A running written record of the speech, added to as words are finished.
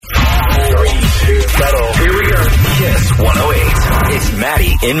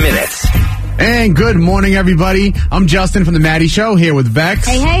Maddie in Minutes. And good morning, everybody. I'm Justin from The Maddie Show here with Bex.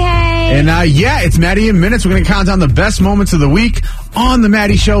 Hey, hey, hey. And it's Maddie in Minutes. We're going to count down the best moments of the week on The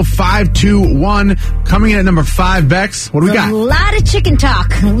Maddie Show. 5, 2, 1. Coming in at number 5, Bex. What do we got? A lot of chicken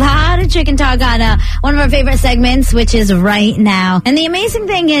talk. A lot of chicken talk on one of our favorite segments, which is Right Now. And the amazing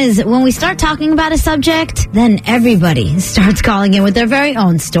thing is, when we start talking about a subject, then everybody starts calling in with their very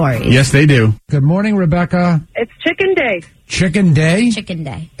own stories. Yes, they do. Good morning, Rebecca. It's Chicken Day. Chicken Day? Chicken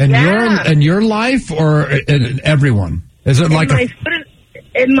Day. In your life or in everyone? Is it like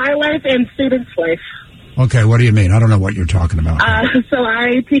in my life and students' life. Okay, what do you mean? I don't know what you're talking about. So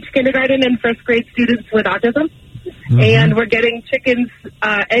I teach kindergarten and first grade students with autism, and we're getting chickens'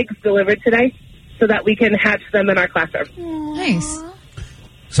 eggs delivered today so that we can hatch them in our classroom. Nice.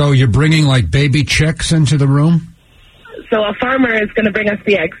 So you're bringing like baby chicks into the room? So a farmer is going to bring us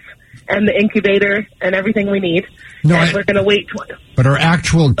the eggs and the incubator and everything we need. We're going to wait. But are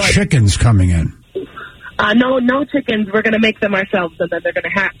actual chickens coming in? No chickens. We're going to make them ourselves, and then they're going to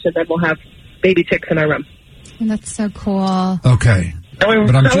hatch, and then we'll have baby chicks in our room. That's so cool. Okay.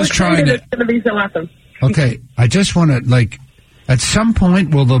 But I'm just trying to... It's going to be so awesome. Okay. I just want to, at some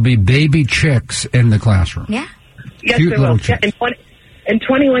point, will there be baby chicks in the classroom? Yeah. Yes, Cute there little will. chicks. Yeah, in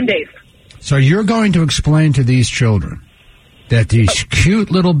 21 days. So you're going to explain to these children that these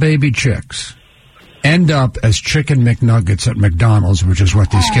cute little baby chicks end up as chicken McNuggets at McDonald's, which is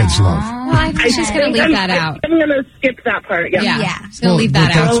what these kids love. Well, I think she's going to leave that out. I'm going to skip that part. Yeah. She's going to leave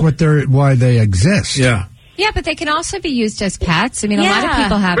that out. That's why they exist. Yeah. Yeah, but they can also be used as pets. I mean, a lot of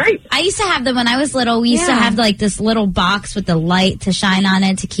people have. Right. I used to have them when I was little. We used to have this little box with the light to shine on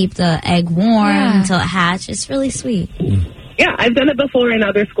it to keep the egg warm until it hatched. It's really sweet. Yeah, I've done it before in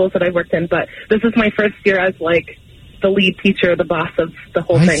other schools that I've worked in, but this is my first year as the lead teacher, the boss of the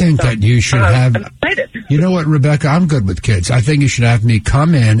whole thing. I think that you should have... I'm excited. You know what, Rebecca? I'm good with kids. I think you should have me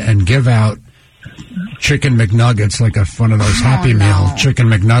come in and give out chicken McNuggets, like one of those Happy Meal chicken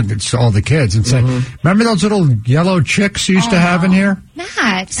McNuggets to all the kids and say, remember those little yellow chicks you used to have in here?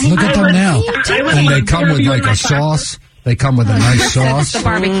 Matt. Look at them now. And And they come with a sauce. They come with a nice sauce. The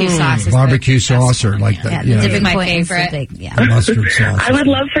barbecue sauce. Barbecue sauce or my favorite. The mustard sauce. I would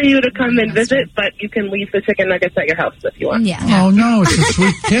love for you to come and visit, but you can leave the chicken nuggets at your house if you want. Yeah. Oh, no, it's a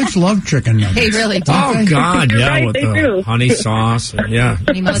sweet... Kids love chicken nuggets. They really do. Oh, God, You're right, with they the do. honey sauce. Yeah. With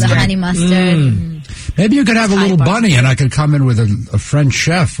the honey mustard. Maybe you could have a little bunny and I could come in with a French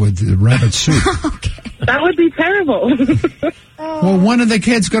chef with rabbit soup. Okay. That would be terrible. Well, when are the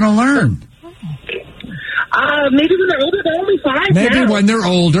kids going to learn? Maybe when they're older. They're only 5 Maybe now. when they're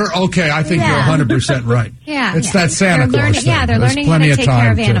older. Okay, I think you're 100% right. Yeah. It's that Santa They're Claus learning- thing. they're There's learning plenty how to of take care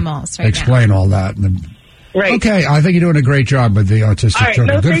time of to animals right explain all that. Right. Okay, I think you're doing a great job with the autistic All right,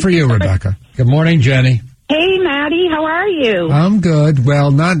 children. no, Good thank for you, you so much. Rebecca. Good morning, Jenny. Hey, Maddie, how are you? I'm good.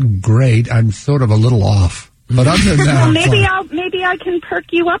 Well, not great. I'm sort of a little off. But other than that, Well, I'm maybe I can perk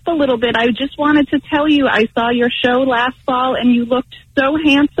you up a little bit. I just wanted to tell you I saw your show last fall and you looked so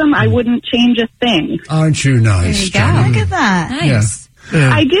handsome I wouldn't change a thing. Aren't you nice, There you go. Jenny? Look at that. Nice.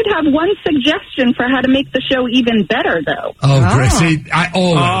 Yeah. I did have one suggestion for how to make the show even better, though. Oh, great. See, I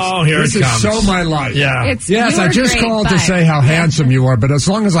always. Oh, here this it is comes. so my life. Yeah. Yes, I just called to say how handsome you are, but as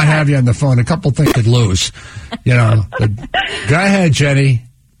long as I have you on the phone, a couple things could lose. Go ahead, Jenny.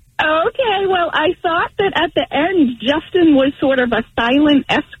 Okay, well, I thought that at the end, Justin was sort of a silent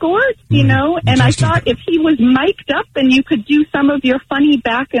escort, you know, and Justin. I thought if he was mic'd up and you could do some of your funny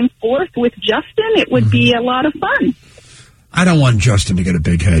back and forth with Justin, it would be a lot of fun. I don't want Justin to get a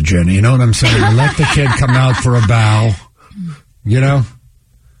big head, Jenny. You know what I'm saying? Let the kid come out for a bow. You know?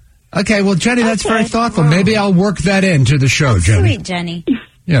 Okay, well, Jenny, that's very thoughtful. Maybe I'll work that into the show, Jenny. Sweet, Jenny.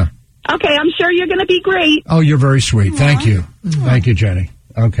 Yeah. Okay, I'm sure you're going to be great. Oh, you're very sweet. Thank you. Thank you, Jenny.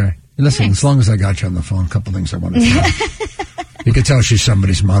 Okay. Listen, as long as I got you on the phone, a couple things I want to tell. You can tell she's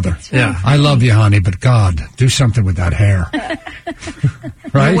somebody's mother. Yeah. I love you, honey, but God, do something with that hair.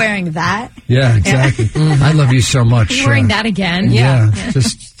 Right? You're wearing that. Yeah, exactly. I love you so much. You're wearing that again. Yeah.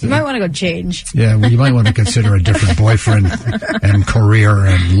 Just You might want to go change. yeah, well, you might want to consider a different boyfriend and career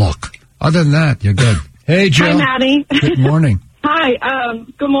and look. Other than that, you're good. Hey, Jill. Hi, Maddie. Good morning. Hi,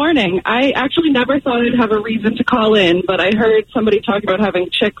 good morning. I actually never thought I'd have a reason to call in, but I heard somebody talk about having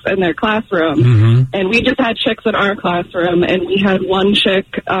chicks in their classroom. And we just had chicks in our classroom, and we had one chick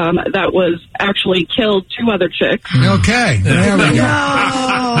that was actually killed 2 other chicks. Okay, there we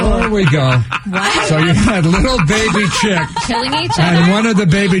go. There we go. What? So you had little baby chick, Killing each and other. one of the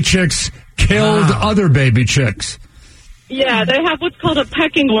baby chicks killed other baby chicks. Yeah, they have what's called a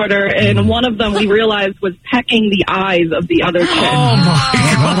pecking order, and one of them we realized was pecking the eyes of the other chick. Oh, my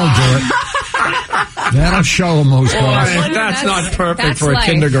God. That'll do it. That'll show them who's Boy, boss. that's not perfect that's for a life.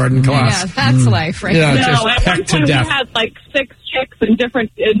 kindergarten class. Yeah, that's life, right? Yeah, No, just at one pecked to point death. we had like 6 chicks in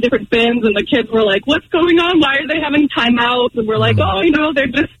different bins, and the kids were like, "What's going on? Why are they having timeouts?" And we're like, "Oh, they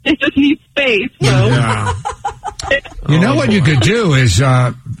just need space." So. Yeah. You know what you could do is,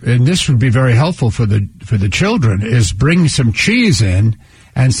 and this would be very helpful for the children, is bring some cheese in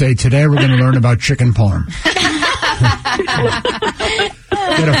and say, today we're going to learn about chicken parm.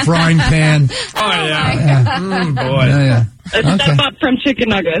 Get a frying pan. Oh, yeah. Boy. Yeah. A step up from chicken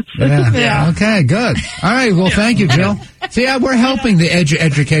nuggets. Yeah. Okay, good. All right, well, thank you, Jill. See, we're helping the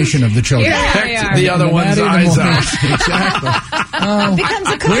education of the children. Yeah, we are. The other one's eyes out. Exactly. It becomes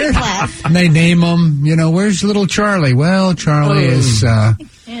a cooking class. And they name them, where's little Charlie? Well, Charlie is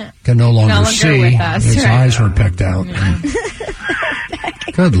can no longer see. with us, His right. eyes were picked out.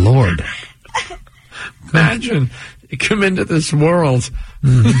 Good Lord. Imagine you come into this world.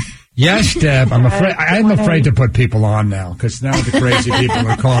 Yes, Deb. I'm afraid to put people on now because now the crazy people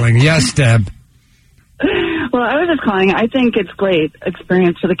are calling. Yes, Deb. Well, I was just calling. I think it's great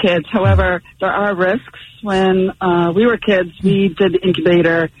experience for the kids. However, there are risks. When we were kids, we did the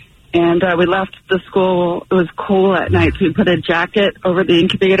incubator, and we left the school. It was cool at night, so we put a jacket over the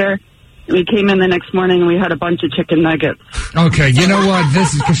incubator. And we came in the next morning, and we had a bunch of chicken nuggets. Okay, you know what?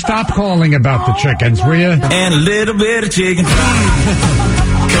 Stop calling about the chickens, will you? And a little bit of chicken fried.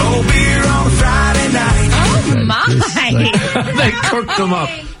 Cold beer on a Friday night. Oh, my. They cooked them up.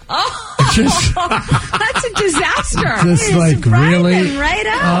 That's a disaster. Just like really? Them right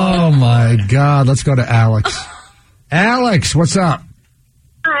up. Oh, my God. Let's go to Alex. Alex, what's up?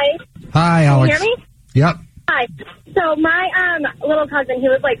 Hi. Hi, Alex. Can you hear me? Yep. Hi. So my little cousin, he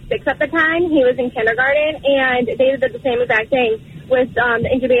was like 6 at the time. He was in kindergarten, and they did the same exact thing with the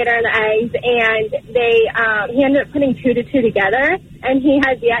incubator and the eggs. And he ended up putting 2 to 2 together. And he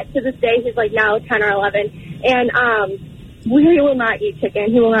has yet to this day, he's like now 10 or 11, and he will not eat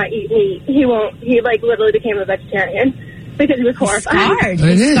chicken. He will not eat meat. He won't. He like literally became a vegetarian because he was horrified.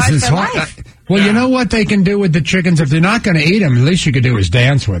 It is. It's hard. Well, you know what they can do with the chickens? If they're not going to eat them, at least you could do is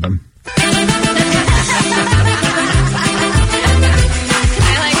dance with them.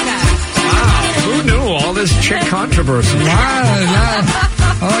 Who knew all this chick controversy?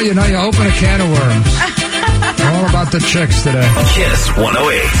 Oh, you open a can of worms. All about the chicks today. Kiss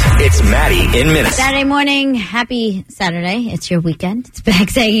 108. It's Maddie in minutes. Saturday morning. Happy Saturday. It's your weekend. It's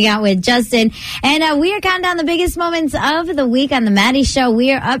Bex hanging out with Justin. And we are counting down the biggest moments of the week on the Maddie Show.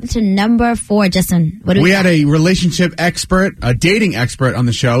 We are up to number 4. Justin, what do we had a relationship expert, a dating expert on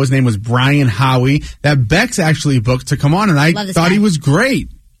the show. His name was Brian Howie, that Bex actually booked to come on, and I thought he was great.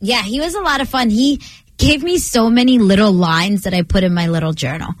 Yeah, he was a lot of fun. He gave me so many little lines that I put in my little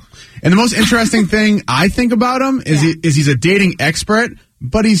journal. And the most interesting thing I think about him is he's a dating expert,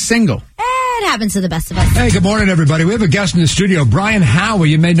 but he's single. It happens to the best of us. Hey, good morning, everybody. We have a guest in the studio, Brian Howie.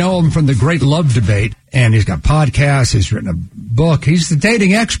 You may know him from the Great Love Debate, and he's got podcasts. He's written a book. He's the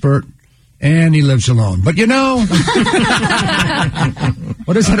dating expert, and he lives alone. But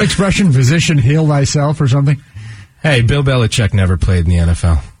what is that expression? Physician, heal thyself or something? Hey, Bill Belichick never played in the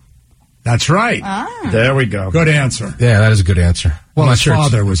NFL. That's right. There we go. Good answer. Yeah, that is a good answer. Well, his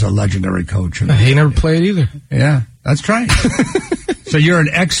father was a legendary coach. He never played either. Yeah, that's right. So you're an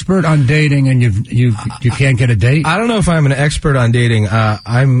expert on dating, and you can't get a date? I don't know if I'm an expert on dating.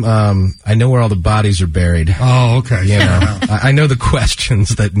 I know where all the bodies are buried. Oh, okay. I know the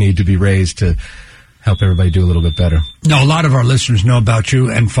questions that need to be raised to help everybody do a little bit better. No, a lot of our listeners know about you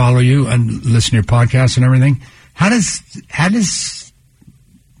and follow you and listen to your podcasts and everything. How did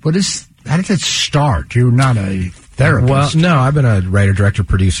it start? You're not a therapist. Well, no, I've been a writer, director,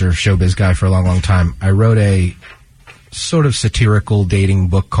 producer, showbiz guy for a long, long time. I wrote a sort of satirical dating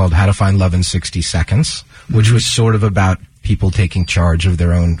book called How to Find Love in 60 Seconds, which was sort of about people taking charge of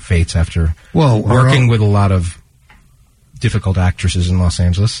their own fates after working with a lot of difficult actresses in Los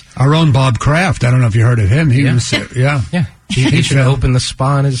Angeles. Our own Bob Kraft. I don't know if you heard of him. He He opened the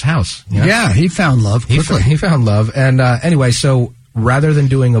spa in his house. Yeah, he found love quickly. He found love. And anyway, so rather than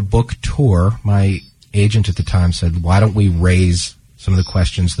doing a book tour, my agent at the time said, why don't we raise some of the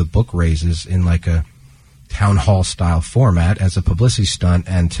questions the book raises in like a town hall style format as a publicity stunt,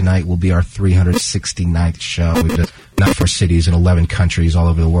 and tonight will be our 369th show. We've done 94 cities in 11 countries all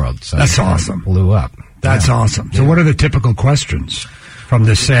over the world. So that's awesome. Blew up. That's awesome. So what are the typical questions from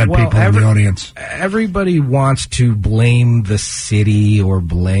the sad people in the audience? Everybody wants to blame the city or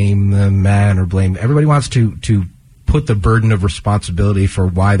blame the man or blame... Everybody wants to put the burden of responsibility for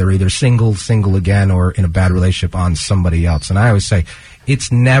why they're either single again, or in a bad relationship on somebody else. And I always say,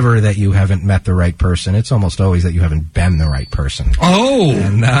 it's never that you haven't met the right person. It's almost always that you haven't been the right person. Oh.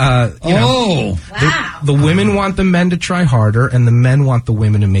 And, The women want the men to try harder, and the men want the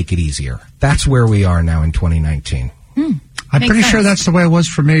women to make it easier. That's where we are now in 2019. I'm pretty sure that's the way it was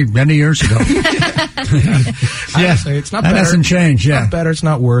for me many years ago. It's not that better. hasn't changed. It's not better. It's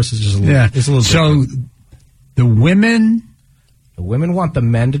not worse. It's just a little. It's a little. So different. the women want the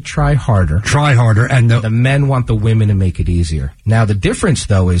men to try harder, and the men want the women to make it easier. Now the difference,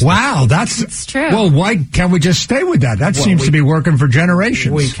 though, is it's true. Well, why can't we just stay with that? That seems to be working for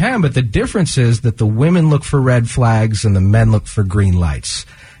generations. We can, but the difference is that the women look for red flags and the men look for green lights.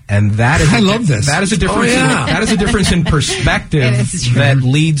 And that is I love this. That is a difference. That is a difference in perspective that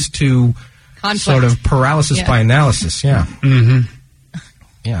leads to conflict. Sort of paralysis by analysis. Yeah. Mm-hmm.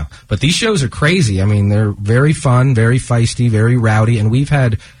 Yeah. But these shows are crazy. I mean, they're very fun, very feisty, very rowdy, and we've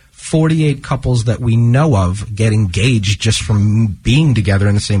had 48 couples that we know of get engaged just from being together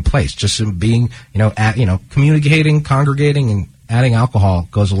in the same place, just from being, communicating, congregating, and adding alcohol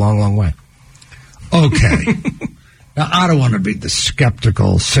goes a long, long way. Okay. Now, I don't want to be the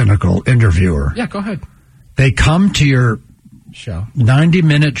skeptical, cynical interviewer. Yeah, go ahead. They come to your show,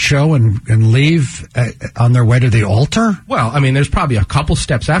 90-minute show, and leave on their way to the altar? Well, I mean, there's probably a couple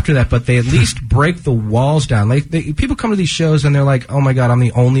steps after that, but they at least break the walls down. People come to these shows and they're like, oh my God, I'm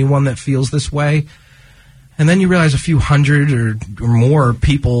the only one that feels this way. And then you realize a few hundred or more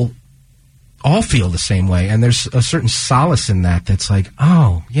people all feel the same way. And there's a certain solace in that that's like,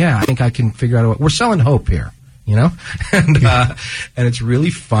 oh, yeah, I think I can figure out a way. We're selling hope here. And it's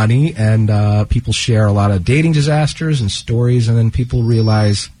really funny, and people share a lot of dating disasters and stories, and then people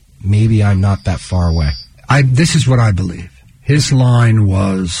realize maybe I'm not that far away. This is what I believe. His line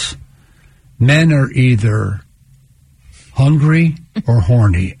was, men are either hungry or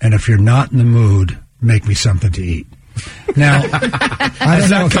horny, and if you're not in the mood, make me something to eat. Now, I don't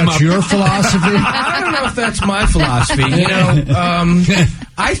know if that's your philosophy. I don't know if that's my philosophy.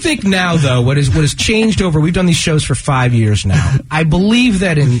 I think now, though, what has changed over, we've done these shows for 5 years now. I believe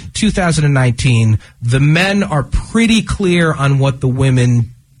that in 2019, the men are pretty clear on what the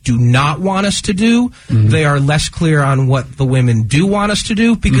women do not want us to do. Mm-hmm. They are less clear on what the women do want us to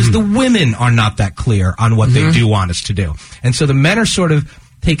do because the women are not that clear on what they do want us to do. And so the men are sort of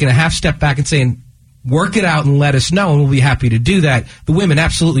taking a half step back and saying, work it out and let us know, and we'll be happy to do that. The women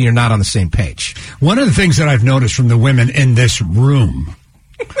absolutely are not on the same page. One of the things that I've noticed from the women in this room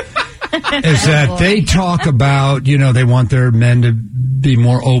is that they talk about, they want their men to be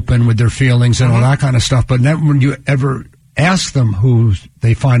more open with their feelings and all that kind of stuff. But never, when you ever ask them who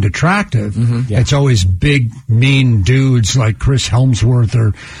they find attractive, it's always big, mean dudes like Chris Helmsworth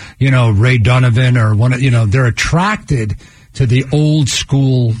or, Ray Donovan or they're attracted to the old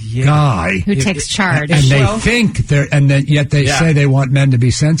school guy who takes charge, and they think yet they say they want men to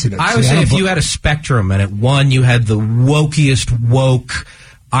be sensitive. I would say if you had a spectrum, and at 1 you had the wokiest woke,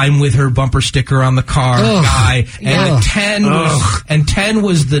 I'm with her bumper sticker on the car guy, and 10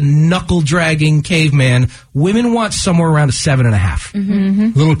 was the knuckle dragging caveman. Women want somewhere around a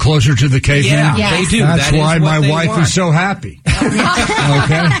 7.5. A little closer to the caveman. Yeah, they do. That's why my wife is so happy.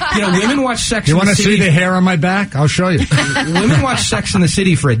 Okay, women watch Sex. You want to see the hair on my back? I'll show you. Women watched Sex in the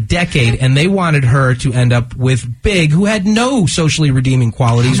City for a decade, and they wanted her to end up with Big, who had no socially redeeming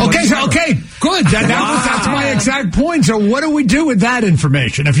qualities. Okay, good. That's my exact point. So what do we do with that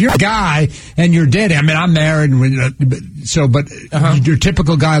information? If you're a guy and you're dating, I mean, I'm married, but your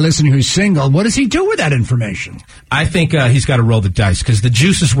typical guy listening who's single, what does he do with that information? I think he's got to roll the dice because the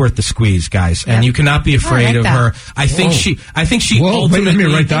juice is worth the squeeze, guys, and you cannot be afraid of her. I think she ultimately. Let me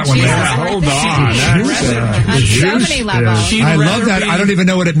write that one down. Hold on. On so many levels. I love that. I don't even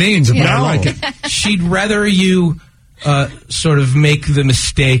know what it means, but I like it. She'd rather you sort of make the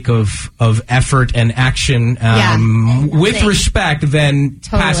mistake of effort and action with respect than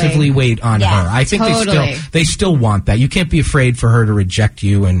passively wait on her. I think they still want that. You can't be afraid for her to reject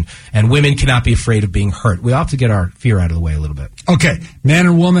you, and women cannot be afraid of being hurt. We have to get our fear out of the way a little bit. Okay, man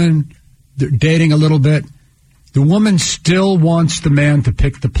and woman, they're dating a little bit. The woman still wants the man to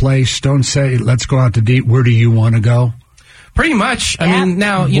pick the place. Don't say, let's go out to eat. Where do you want to go? Pretty much. I mean,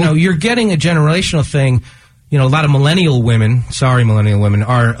 now, you're getting a generational thing. A lot of millennial women,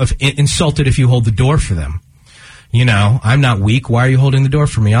 are insulted if you hold the door for them. I'm not weak. Why are you holding the door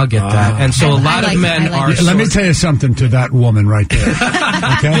for me? I'll get that. And so a lot of men are... Let me tell you something to that woman right there.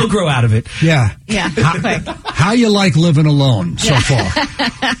 Okay? You'll grow out of it. Yeah. How you like living alone so far?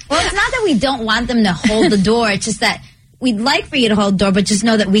 Well, it's not that we don't want them to hold the door. It's just that we'd like for you to hold the door, but just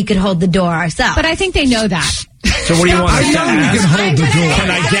know that we could hold the door ourselves. But I think they know that. So what do you want us to ask? Can hold the door.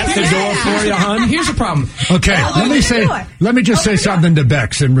 Can I get the door for you, hon? Here's the problem. Okay, let me just say something to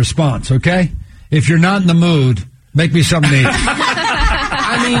Bex in response, okay? If you're not in the mood, make me something to eat.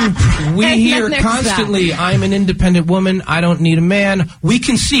 I mean, We hear there's constantly, I'm an independent woman, I don't need a man. We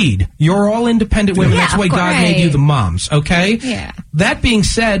concede. You're all independent women. Yeah, That's why of God course. made you the moms, okay? Yeah. That being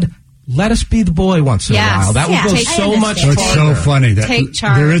said, let us be the boy once in a Yes. while. That Yeah, would go I so much understand. It's farther. so funny that Take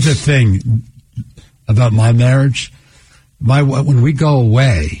charge. there is a thing about my marriage. When we go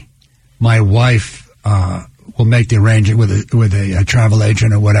away, my wife will make the arrangement with a travel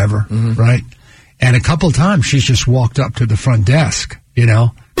agent or whatever, right? And a couple of times she's just walked up to the front desk. You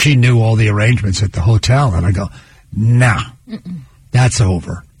know, she knew all the arrangements at the hotel, and I go, "Nah, that's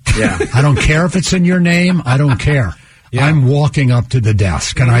over. Yeah. I don't care if it's in your name. I don't care." Yeah. I'm walking up to the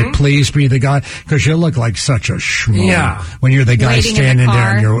desk. Can I please be the guy? Because you look like such a schmo Yeah. when you're the guy Waiting in the standing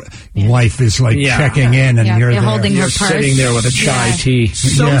there and car. your wife is like Yeah. checking in and Yeah, you're you're there. holding You're her purse. sitting there with a chai tea.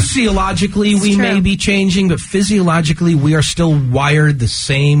 Sociologically, we true. may be changing, but physiologically, we are still wired the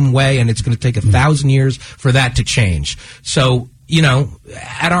same way, and it's going to take 1,000 years for that to change. So, you know,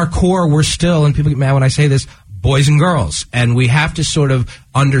 at our core, we're still, and people get mad when I say this, boys and girls. And we have to sort of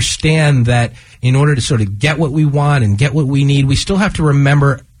understand that in order to sort of get what we want and get what we need, we still have to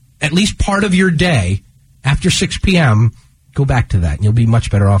remember at least part of your day after 6 p.m., go back to that, and you'll be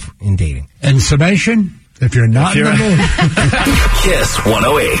much better off in dating. And summation, if you're not in the mood. Kiss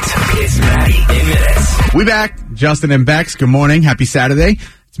 108. It's Maddie in Minutes. We back. Justin and Bex, good morning. Happy Saturday.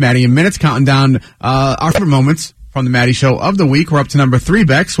 It's Maddie in Minutes, counting down our favorite moments from the Maddie Show of the week. We're up to number 3,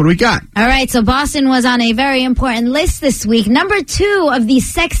 Bex. What do we got? All right, so Boston was on a very important list this week. Number 2 of the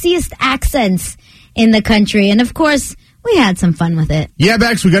sexiest accents in the country. And, of course, we had some fun with it. Yeah,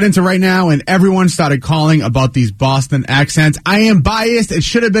 Bex, we got into right now, and everyone started calling about these Boston accents. I am biased. It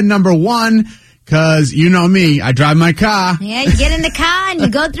should have been number 1, because you know me. I drive my car. Yeah, you get in the car and you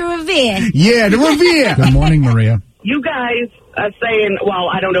go through Revere. Yeah, the Revere. Good morning, Maria. You guys are saying, well,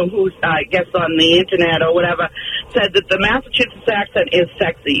 I don't know who's, I guess on the internet or whatever, said that the Massachusetts accent is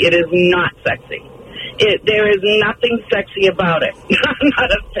sexy. It is not sexy. There is nothing sexy about it.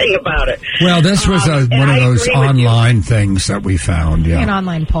 Not a thing about it. Well, this was one of those online things that we found. Yeah. An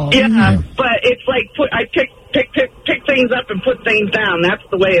online poll. Yeah, but it's like I pick things up and put things down. That's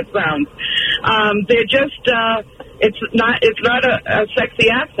the way it sounds. They're just it's not a sexy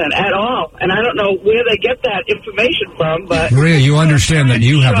accent at all, and I don't know where they get that information from. But Maria, you understand that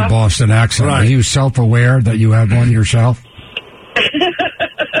you have a Boston accent. Right. Are you self-aware that you have one yourself?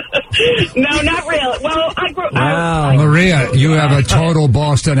 No, not really. Well, I grew. Wow. Maria, you have a total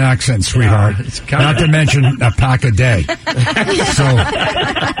Boston accent, sweetheart. Not to mention a pack a day.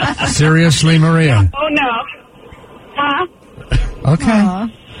 So, seriously, Maria. Oh no. Huh? Okay.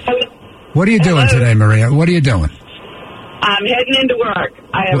 What are you doing today, Maria? What are you doing? I'm heading into work.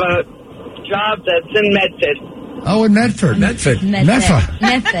 I have a job that's in Medford. Oh, in Medford. Medford. Medford.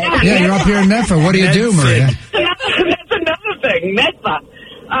 Yeah, you're up here in Medford. What do you do, Maria? That's another thing, Medford.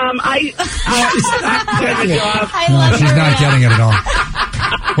 I have a job. No, she's not getting it at all.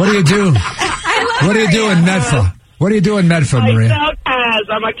 What do you do? What do you do in Medford? What do you do in Medford, I Maria? sell cars.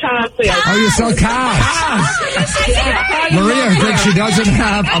 I'm a car salesman. Oh, you sell cars. Maria thinks she doesn't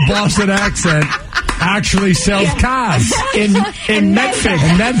have a Boston accent. Actually sells cars in Medford.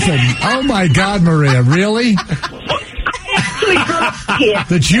 In Medford. Oh my God, Maria! Really?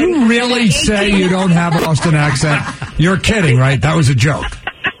 Did you really say you don't have a Boston accent? You're kidding, right? That was a joke.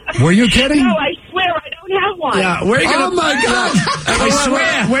 Were you kidding? No, I swear I don't have one. Yeah, where are you gonna, Oh my God! I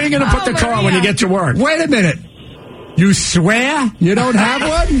swear. Where are you going to put the car when you get to work? Wait a minute. You swear you don't have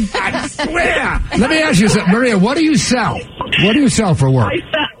one? I swear. Let me ask you something, Maria. What do you sell? What do you sell for work? I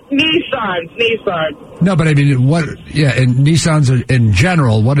sell Nissan. No, but I mean, what? Yeah, in Nissans in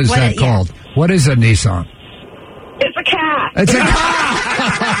general, what is that called? What is a Nissan? It's a cat. It's a car.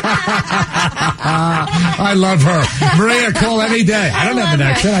 I love her. Maria, call any day. I don't have an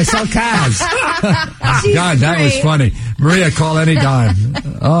accent. I sell cars. God, that was funny. Maria, call any time.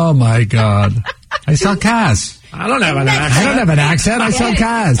 Oh, my God. I sell cars. I don't have an accent. I don't have an accent. I sell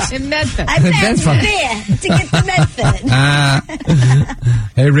cars. In Medford. I passed Revere to get to Medford.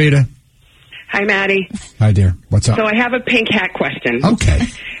 Hey, Rita. Hi, Maddie. Hi, dear. What's up? So I have a pink hat question. Okay.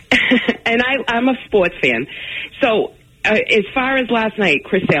 And I'm a sports fan. So as far as last night,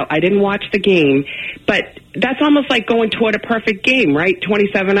 Chris Sale, I didn't watch the game, but that's almost like going toward a perfect game, right?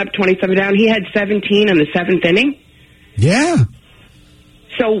 27 up, 27 down. He had 17 in the 7th inning. Yeah.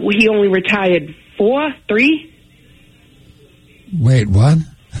 So he only retired 3? Wait, what?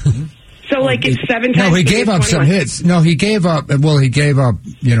 So, like, it's 7 times. No, he gave up some hits. No, he gave up, the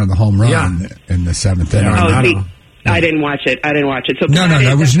home run in the 7th inning. I didn't watch it. So No,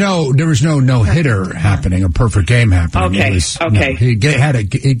 there was no hitter happening, a perfect game happening. Okay, It was, okay. No,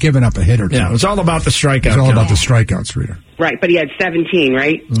 he'd given up a hit or two. Yeah, it was all about the strikeout. It was all count. about the strikeouts, Rita. Right, but he had 17,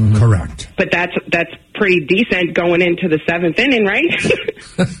 right? Mm-hmm. Correct. But that's pretty decent going into the 7th inning, right?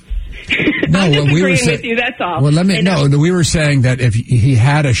 No, I'm well, disagreeing with you, that's all. Well, we were saying that if he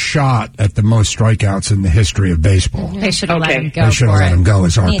had a shot at the most strikeouts in the history of baseball, They should have let him go. they should have let him go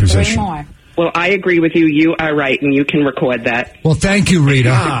as our Need position. 3 more. Well, I agree with you. You are right, and you can record that. Well, thank you,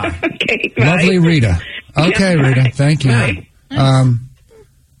 Rita. Okay, bye. Lovely Rita. Okay, Yeah, Rita. bye. Thank you. Bye.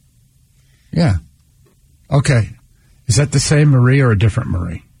 Yeah. Okay. Is that the same Marie or a different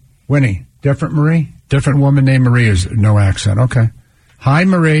Marie? Winnie, different Marie? Different woman named Marie is no accent. Okay. Hi,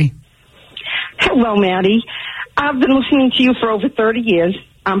 Marie. Hello, Maddie. I've been listening to you for over 30 years.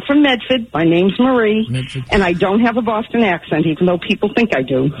 I'm from Medford. My name's Marie. And I don't have a Boston accent, even though people think I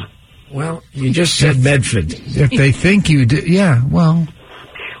do. Well, you just said Medford. If they think you do, yeah, well.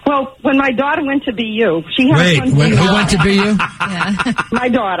 Well, when my daughter went to BU, she had Wait, a fun who went to BU? My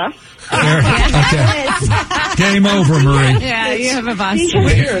daughter. Okay. Game over, Marie. Yeah, you have a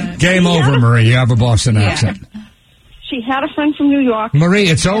Boston. Game over, Marie. You have a Boston accent. She had a friend from New York. Marie,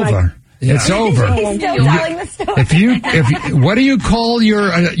 it's over. It's over. He's still telling the story. If you, what do you call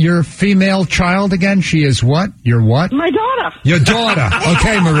your female child again? She is what? Your what? My daughter. Your daughter.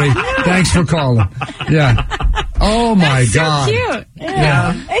 Okay, Marie. Thanks for calling. Yeah. Oh my God. So cute.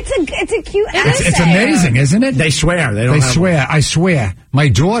 Yeah. It's a cute accent. It's amazing, isn't it? They swear. They swear. I swear. My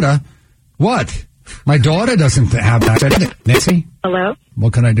daughter. What? My daughter doesn't have that. Nancy? Hello?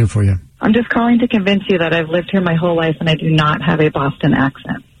 What can I do for you? I'm just calling to convince you that I've lived here my whole life and I do not have a Boston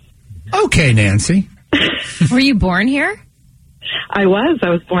accent. Okay, Nancy. Were you born here? I was. I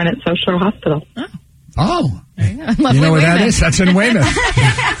was born at South Shore Hospital. Oh. You know what that is? That's in Weymouth.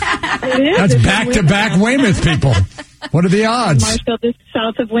 That's back-to-back Weymouth people. What are the odds? Marshall, just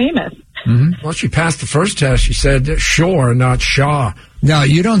south of Weymouth. Mm-hmm. Well, she passed the first test. She said Shore, not Shaw. No,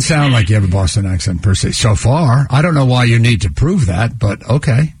 you don't sound like you have a Boston accent per se so far. I don't know why you need to prove that, but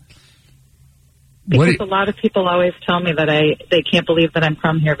okay. Because a lot of people always tell me that they can't believe that I'm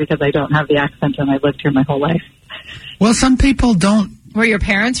from here because I don't have the accent and I've lived here my whole life. Well, some people don't. Were your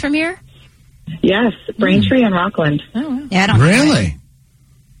parents from here? Yes, Braintree and Rockland. Oh, yeah, I don't Really?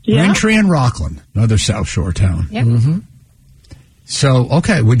 Yeah. Braintree and Rockland, another South Shore town. Yep. Mm-hmm. So,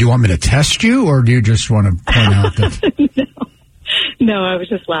 okay, would you want me to test you, or do you just want to point out that? No, I was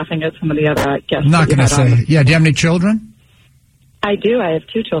just laughing at some of the other guests. I'm not that you going to had say. on. Yeah, do you have any children? I do. I have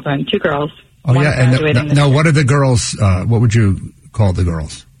 2 children, 2 girls. Oh, One yeah. And graduating this no, year. what are the girls? What would you call the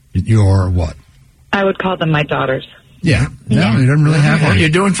girls? Your what? I would call them my daughters. Yeah. No, you don't really have one. You're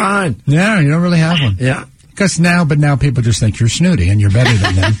doing fine. Yeah, you don't really have one. Yeah. Because now people just think you're snooty and you're better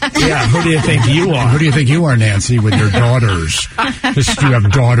than them. Yeah, who do you think you are? Who do you think you are, Nancy, with your daughters? Just, you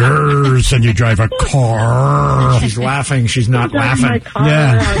have daughters and you drive a car. She's laughing. She's not Drive my laughing. car.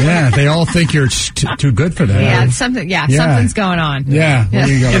 Yeah. They all think you're too good for them. Yeah, something's going on. Yeah, there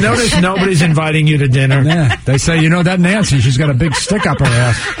you go. You notice nobody's inviting you to dinner. Yeah, they say, that Nancy, she's got a big stick up her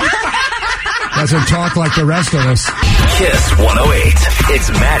ass. Doesn't talk like the rest of us. Kiss 108. It's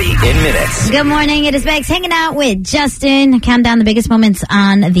Maddie in minutes. Good morning. It is Bex hanging out with Justin. Count down the biggest moments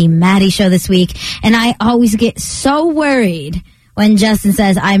on the Maddie Show this week. And I always get so worried when Justin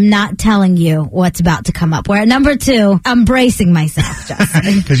says, I'm not telling you what's about to come up. We're at number 2. I'm bracing myself,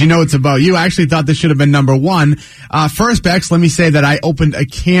 Justin. Because you know it's about you. I actually thought this should have been number 1. First, Bex, let me say that I opened a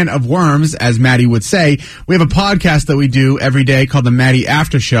can of worms, as Maddie would say. We have a podcast that we do every day called the Maddie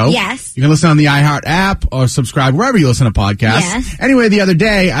After Show. Yes. You can listen on the iHeart app or subscribe wherever you listen to podcasts. Yes. Anyway, the other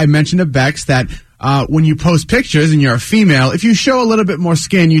day I mentioned to Bex that when you post pictures and you're a female, if you show a little bit more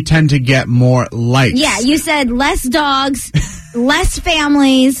skin, you tend to get more likes. Yeah, you said less dogs, less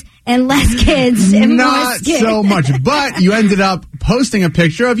families, and less kids, and more Not skin. so much. But you ended up posting a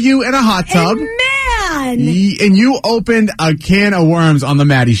picture of you in a hot tub. Man! And you opened a can of worms on the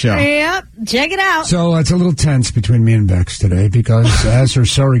Maddie Show. Yep, check it out. So it's a little tense between me and Bex today because as her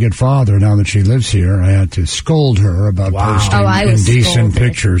surrogate father, now that she lives here, I had to scold her about posting I was indecent scolded.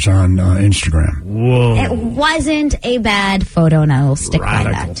 pictures on Instagram. Whoa. It wasn't a bad photo, and I will stick by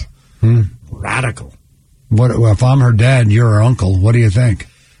that. Radical. Well, if I'm her dad and you're her uncle, what do you think?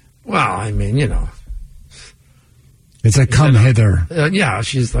 Well, I mean, It's a come hither. Yeah,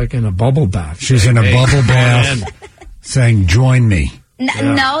 she's like in a bubble bath. She's in a bubble bath saying, join me.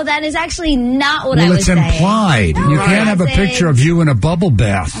 No, that is actually not what I Well, was it's saying. implied. No, You it can't have a wasn't. picture of you in a bubble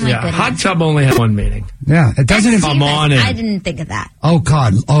bath. Oh, my goodness. Hot tub only had one meeting. Yeah, it doesn't even... Come on in. I didn't think of that. Oh,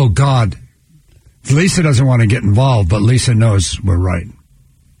 God. Lisa doesn't want to get involved, but Lisa knows we're right.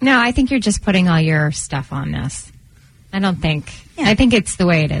 No, I think you're just putting all your stuff on this. I don't think. I think it's the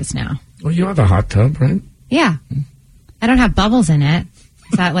way it is now. Well, you have a hot tub, right? Yeah. I don't have bubbles in it.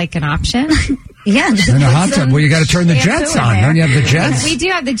 Is that like an option? Yeah. Just in a hot tub. Well, you got to turn the jets on. Don't you have the jets? We do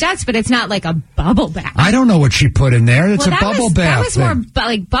have the jets, but it's not like a bubble bath. I don't know what she put in there. It's a bubble bath. That was more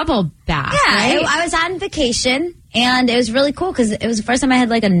like bubble bath. Yeah, right? I was on vacation, and it was really cool because it was the first time I had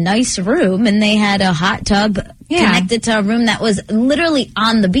like a nice room, and they had a hot tub connected to a room that was literally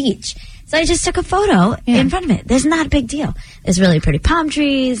on the beach. So I just took a photo in front of it. There's not a big deal. There's really pretty palm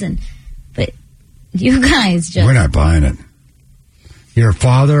trees, but you guys just... We're not buying it. Your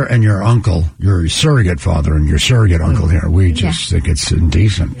father and your uncle, your surrogate father and your surrogate uncle here, we just think it's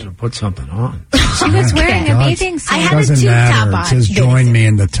indecent. You know, put something on. She was wearing a bathing suit. I had Doesn't a tube matter. top on. It says, join me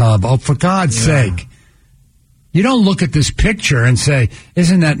in the tub. Oh, for God's sake. You don't look at this picture and say,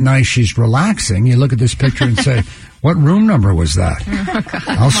 isn't that nice? She's relaxing. You look at this picture and say, what room number was that?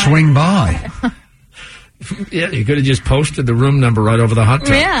 I'll swing by. Yeah, you could have just posted the room number right over the hot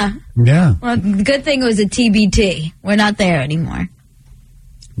tub. Yeah. Yeah. Well, the good thing it was a TBT. We're not there anymore.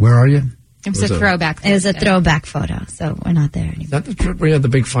 Where are you? It was a throwback. It was a throwback photo, so we're not there anymore. Is that the trip where you had the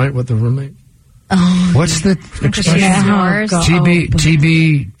big fight with the roommate? Oh, what's the expression?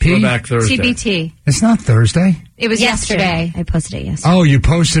 TBP? Throwback Thursday. TBT. It's not Thursday. It was yesterday. I posted it yesterday. Oh, you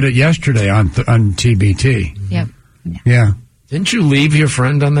posted it yesterday on TBT. Yep. Yeah. Didn't you leave your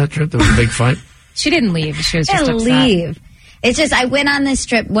friend on that trip? There was a big fight. She didn't leave. She was just I upset. leave. It's just I went on this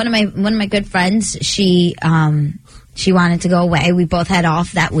trip. One of my good friends. She wanted to go away. We both had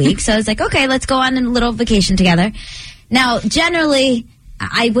off that week, so I was like, okay, let's go on a little vacation together. Now, generally,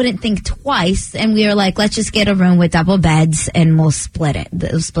 I wouldn't think twice, and we were like, let's just get a room with double beds, and we'll split it.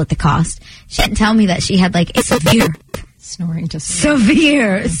 We'll split the cost. She didn't tell me that she had like a severe snoring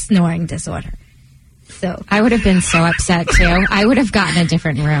disorder. So I would have been so upset too. I would have gotten a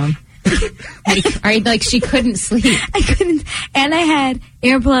different room. Like she couldn't sleep. I couldn't, and I had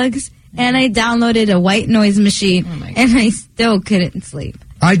earplugs, and I downloaded a white noise machine, and I still couldn't sleep.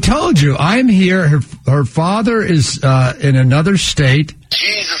 I told you, I'm here. Her father is in another state.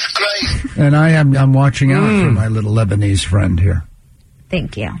 Jesus Christ! And I'm watching out for my little Lebanese friend here.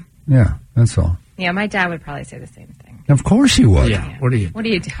 Thank you. Yeah, that's all. Yeah, my dad would probably say the same thing. Of course he would. Yeah. What are you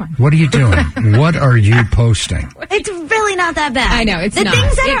doing? What are you doing? What are you posting? It's really not that bad. I know it's the not.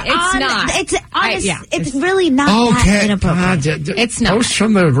 things that It's are not. It's honest. It's really not that inappropriate. It's not. Post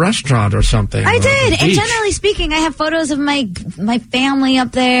from the restaurant or something. I did, and beach. generally speaking, I have photos of my family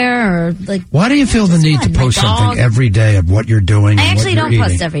up there, or like. Why do you feel the need to post something every day of what you're doing? I and actually what don't you're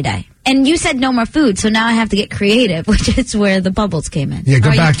post eating? every day. And you said no more food, so now I have to get creative, which is where the bubbles came in. Yeah,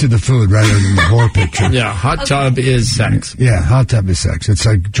 go back to the food rather than the whore picture. Yeah, hot tub is sex. Yeah, hot tub is sex. It's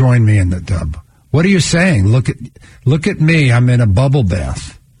like, join me in the tub. What are you saying? Look at me. I'm in a bubble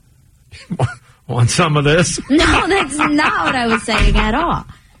bath. Want some of this? No, that's not what I was saying at all.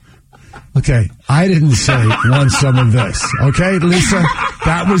 Okay, I didn't say want some of this. Okay, Lisa,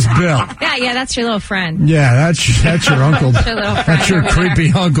 that was Bill. Yeah, that's your little friend. Yeah, that's your uncle. Your little friend That's your over there.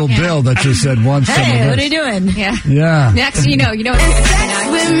 creepy Uncle Bill that just said want some of this. Hey, what are you doing? Yeah. Yeah. Next, you know what's going to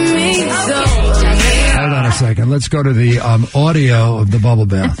happen. Hold on a second. Let's go to the audio of the bubble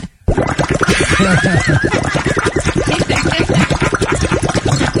bath.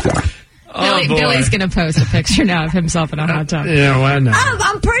 Billy's going to post a picture now of himself in a hot tub. Yeah, why not?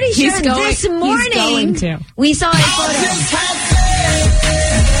 I'm pretty sure this morning He's going to. we saw a photo.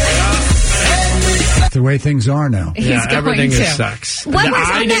 That's the way things are now. Yeah, everything is sex. What was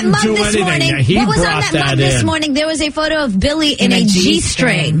I on that didn't mug do this anything. morning? He What was on brought that that mug this in. morning? There was a photo of Billy in In a a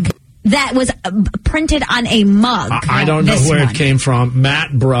G-string that was printed on a mug. I don't know this where one. it came from.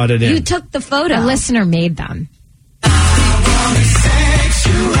 Matt brought it in. You took the photo. A listener made them.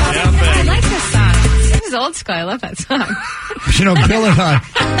 I like this song. This is old school. I love that song. You know,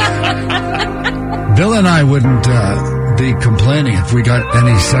 Bill and I wouldn't be complaining if we got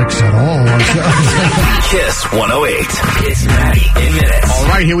any sex at all ourselves. Kiss 108. It's Maddie in Minutes. All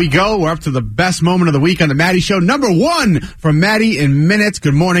right, here we go. We're up to the best moment of the week on the Maddie Show. Number 1 from Maddie in Minutes.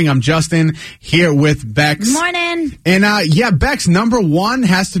 Good morning. I'm Justin here with Bex. Good morning. And Bex, number 1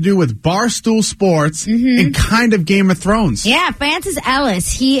 has to do with Barstool Sports and kind of Game of Thrones. Yeah, Francis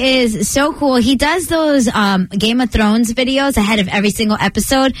Ellis. He is so cool. He does those Game of Thrones videos ahead of every single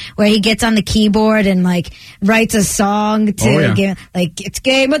episode where he gets on the keyboard and like writes a song to it's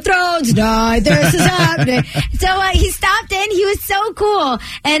Game of Thrones night. This is happening. So he stopped in. He was so cool,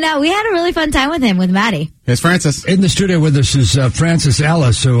 and we had a really fun time with him with Maddie. Here's Francis. In the studio with us is Francis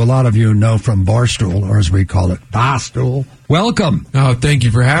Ellis, who a lot of you know from Barstool, or as we call it, Barstool. Welcome. Oh, thank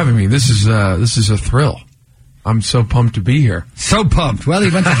you for having me. This is a thrill. I'm so pumped to be here. So pumped. Well, he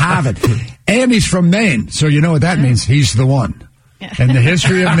went to Harvard. And he's from Maine, so you know what that means. He's the one. In the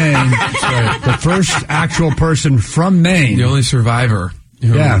history of Maine, the first actual person from Maine. The only survivor.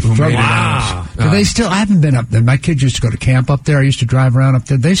 Who made it out. Do they still? I haven't been up there. My kids used to go to camp up there. I used to drive around up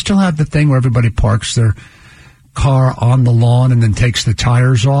there. They still have the thing where everybody parks their car on the lawn and then takes the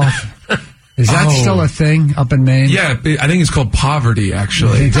tires off. Is that still a thing up in Maine? Yeah, I think it's called poverty,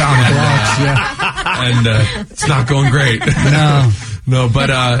 actually. It's on blocks, yeah. And it's not going great. No,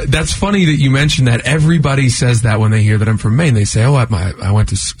 but that's funny that you mentioned that. Everybody says that when they hear that I'm from Maine. They say, "Oh, I went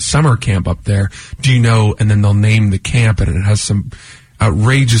to summer camp up there. Do you know?" And then they'll name the camp, and it has some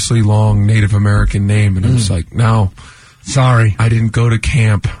outrageously long Native American name, and I was like, "No, sorry, I didn't go to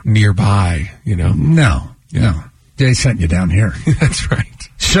camp nearby." You know, no, they sent you down here. That's right.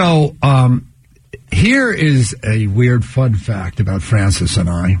 So, here is a weird fun fact about Francis and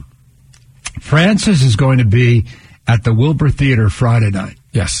I. Francis is going to be at the Wilbur Theater Friday night.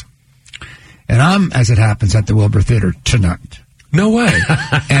 Yes. And I'm, as it happens, at the Wilbur Theater tonight. No way.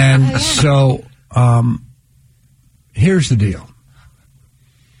 And so, here's the deal.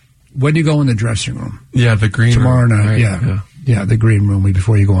 When you go in the dressing room? Yeah, the green tomorrow room. Tomorrow night, right, yeah, the green room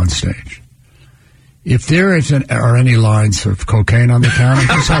before you go on stage. If there are any lines of cocaine on the counter,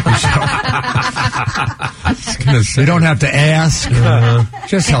 just help yourself. You don't have to ask.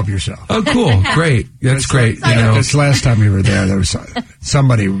 Just help yourself. Oh, cool. Great. That's great. You know, this last time you were there was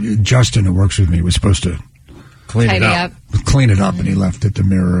somebody, Justin, who works with me, was supposed to clean it up, and he left at the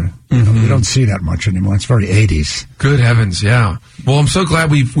Mirror. You know, we don't see that much anymore. It's very 80s. Good heavens, yeah. Well, I'm so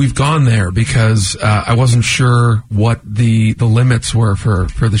glad we've gone there because I wasn't sure what the limits were for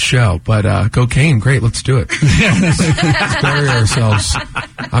the show. But cocaine, great, let's do it. Let's bury ourselves.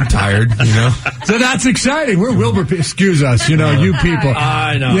 I'm tired, you know. So that's exciting. We're Wilbur. Excuse us, you know, you people.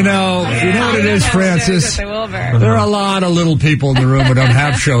 I know. You know what it is, Francis. There are a lot of little people in the room who don't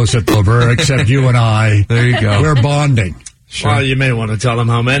have shows at Wilbur, except you and I. There you go. We're bonding. Sure. Well, you may want to tell him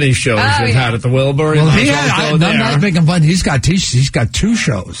how many shows he's had at the Wilbur. Well, I'm not making fun. He's got 2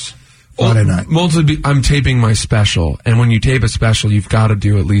 shows Friday night. Mostly, I'm taping my special, and when you tape a special, you've got to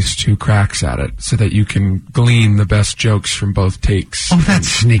do at least 2 cracks at it so that you can glean the best jokes from both takes. Oh, that's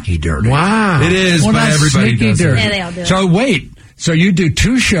sneaky dirty. Wow. It is, but everybody does it. Yeah, they all do it. So wait, so you do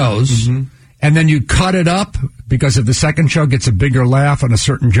 2 shows, and then you cut it up because if the second show gets a bigger laugh on a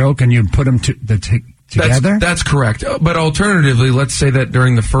certain joke, and you put them together? That's correct. But alternatively, let's say that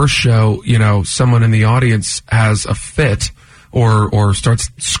during the first show, you know, someone in the audience has a fit or starts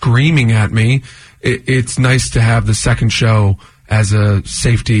screaming at me. It's nice to have the second show as a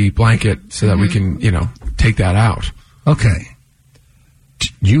safety blanket so that we can, you know, take that out. Okay.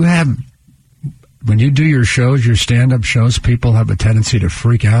 When you do your shows, your stand-up shows, people have a tendency to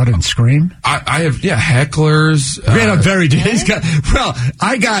freak out and scream? I have, hecklers.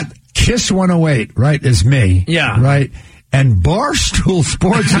 I got Kiss 108, right, is me. Yeah. Right? And Barstool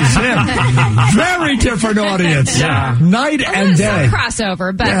Sports is him. Very different audience. Yeah. Night and day. Some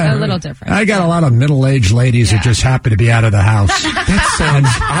crossover, but a little different. I got a lot of middle-aged ladies that just happen to be out of the house. That sounds...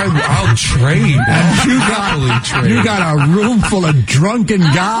 I'll trade. And you got a room full of drunken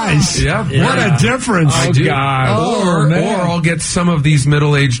guys. Yep. Yeah. What a difference. I do. God. Or I'll get some of these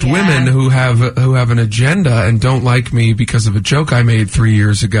middle-aged women who have an agenda and don't like me because of a joke I made 3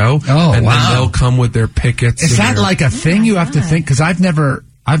 years ago. Oh, and wow. then they'll come with their pickets. Is that like a thing you have to think? Because I've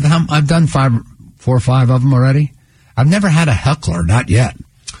done 4 or 5 of them already. I've never had a heckler, not yet.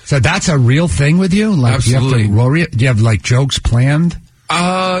 So that's a real thing with you? Like, absolutely. Do you have like jokes planned?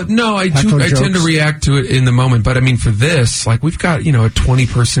 No, I tend to react to it in the moment. But I mean, for this, like, we've got, you know, a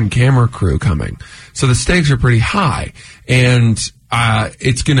 20-person camera crew coming. So the stakes are pretty high. And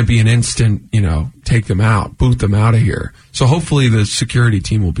it's going to be an instant, you know, take them out, boot them out of here. So hopefully the security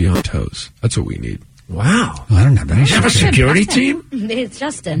team will be on toes. That's what we need. Wow. Well, I don't have any. You have a security team? It's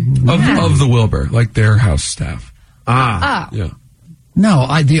Justin. Of the Wilbur, like their house staff. Yeah. No,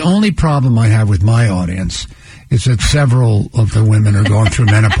 the only problem I have with my audience is that several of the women are going through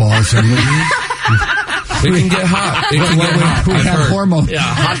menopause and it can get hot. It can get hot. We have hormone. Yeah,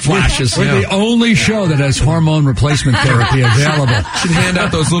 hot flashes. We're the only show that has hormone replacement therapy available. Should hand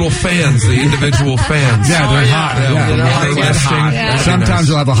out those little fans, the individual fans. Yeah, they're hot. Yeah. Sometimes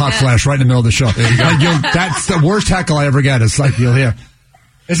you'll have a hot flash right in the middle of the show. That's the worst heckle I ever get. It's like you'll hear,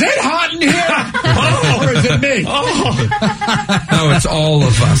 Is it hot in here? Or is it me? No, it's all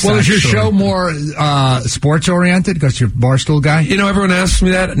of us. Well, is your show more sports oriented because you're a Barstool guy? You know, everyone asks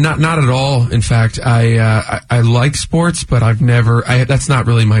me that. Not at all. In fact, I like sports, but I've never. That's not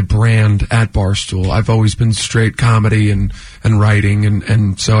really my brand at Barstool. I've always been straight comedy and writing,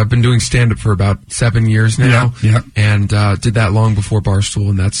 and so I've been doing stand up for about 7 years now. Yeah. And did that long before Barstool,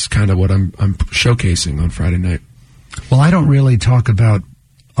 and that's kind of what I'm showcasing on Friday night. Well, I don't really talk about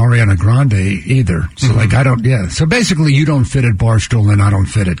Ariana Grande either. So, I don't, So basically, you don't fit at Barstool and I don't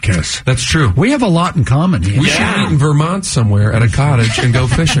fit at KISS. That's true. We have a lot in common here. We should meet in Vermont somewhere at a cottage and go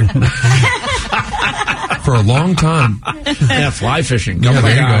fishing. For a long time. Yeah, fly fishing. Yeah, Couple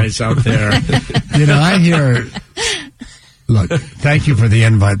there you guys go. out there. I hear... Look, thank you for the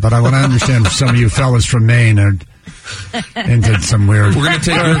invite, but I want to understand if some of you fellas from Maine are into some weird... We're going to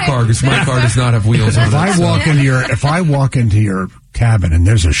take your car because my car does not have wheels on it. If I walk into your cabin and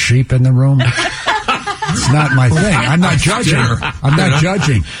there's a sheep in the room, it's not my thing. I'm not judging. I'm not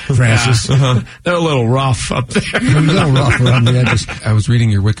judging, Francis. Yeah. They're a little rough up there. They're a little rough around the edges. I was reading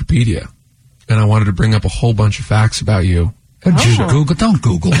your Wikipedia, and I wanted to bring up a whole bunch of facts about you. Google, don't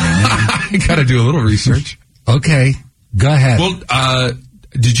Google me. I got to do a little research. Okay, go ahead. Well,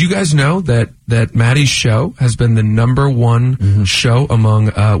 did you guys know that Maddie's show has been the number one show among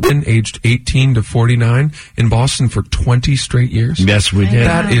women aged 18 to 49 in Boston for 20 straight years? Yes, we did.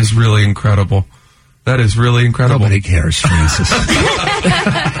 That is really incredible. That is really incredible. Nobody cares, Francis.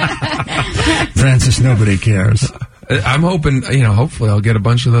 Francis, nobody cares. I'm hoping, hopefully I'll get a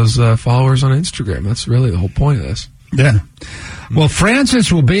bunch of those followers on Instagram. That's really the whole point of this. Yeah. Well, Francis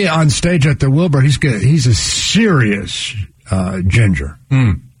will be on stage at the Wilbur. He's a serious ginger.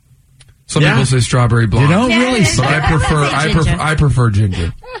 Some people say strawberry blonde. You don't really but I prefer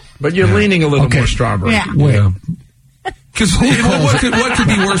ginger. But you're leaning a little more strawberry. Yeah. Wait. Because what could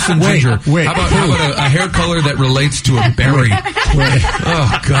be worse than ginger? How about a hair color that relates to a berry?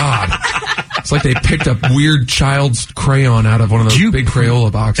 Oh, God. It's like they picked a weird child's crayon out of one of those big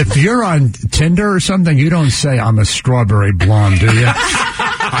Crayola boxes. If you're on Tinder or something, you don't say, I'm a strawberry blonde, do you?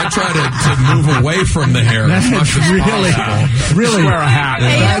 I try to move away from the hair as much as possible. Really wear a hat.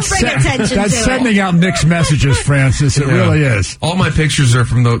 That's sending out mixed messages, Francis. It really is. All my pictures are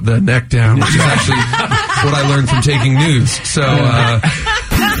from the neck down, which is actually what I learned from taking news. So,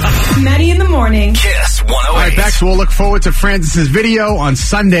 Maddie in the morning. KISS 108. All right, Bex, we'll look forward to Francis's video on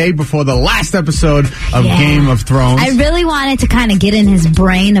Sunday before the last episode of Game of Thrones. I really wanted to kind of get in his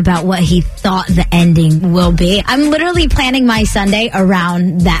brain about what he thought the ending will be. I'm literally planning my Sunday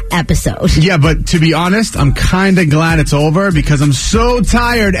around that episode. Yeah, but to be honest, I'm kind of glad it's over because I'm so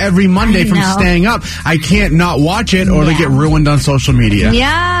tired every Monday from staying up. I can't not watch it or it'll get ruined on social media.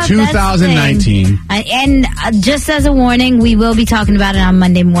 Yeah, 2019. And just as a warning, we will be talking about it on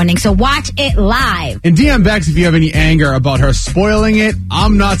Monday morning, so watch it live. And DM Bex if you have any anger about her spoiling it.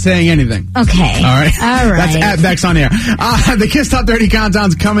 I'm not saying anything. Okay. All right. All right. That's at Bex on air. The KISS Top 30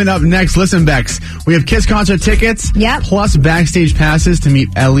 Countdown's coming up next. Listen, Bex, we have KISS concert tickets. Yep. Plus backstage passes to meet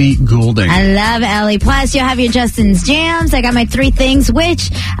Ellie Goulding. I love Ellie. Plus, you'll have your Justin's Jams. I got my 3 things,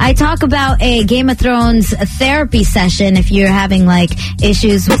 which I talk about a Game of Thrones therapy session if you're having,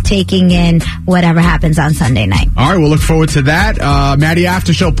 issues with taking in whatever happens on Sunday night. All right, we'll look forward to that. Maddie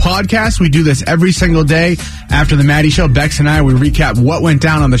After Show podcast. We do this every single day after the Maddie Show. Bex and I, we recap what went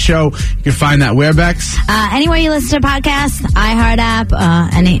down on the show. You can find that where, Bex? Anywhere you listen to podcasts, iHeart app,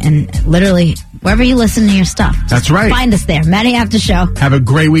 and literally wherever you listen to your stuff. That's right. Find us there. Maddie After Show. Have a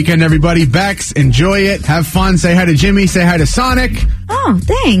great weekend, everybody. Bex, enjoy it. Have fun. Say hi to Jimmy. Say hi to Sonic. Oh,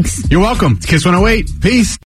 thanks. You're welcome. It's KISS 108. Peace.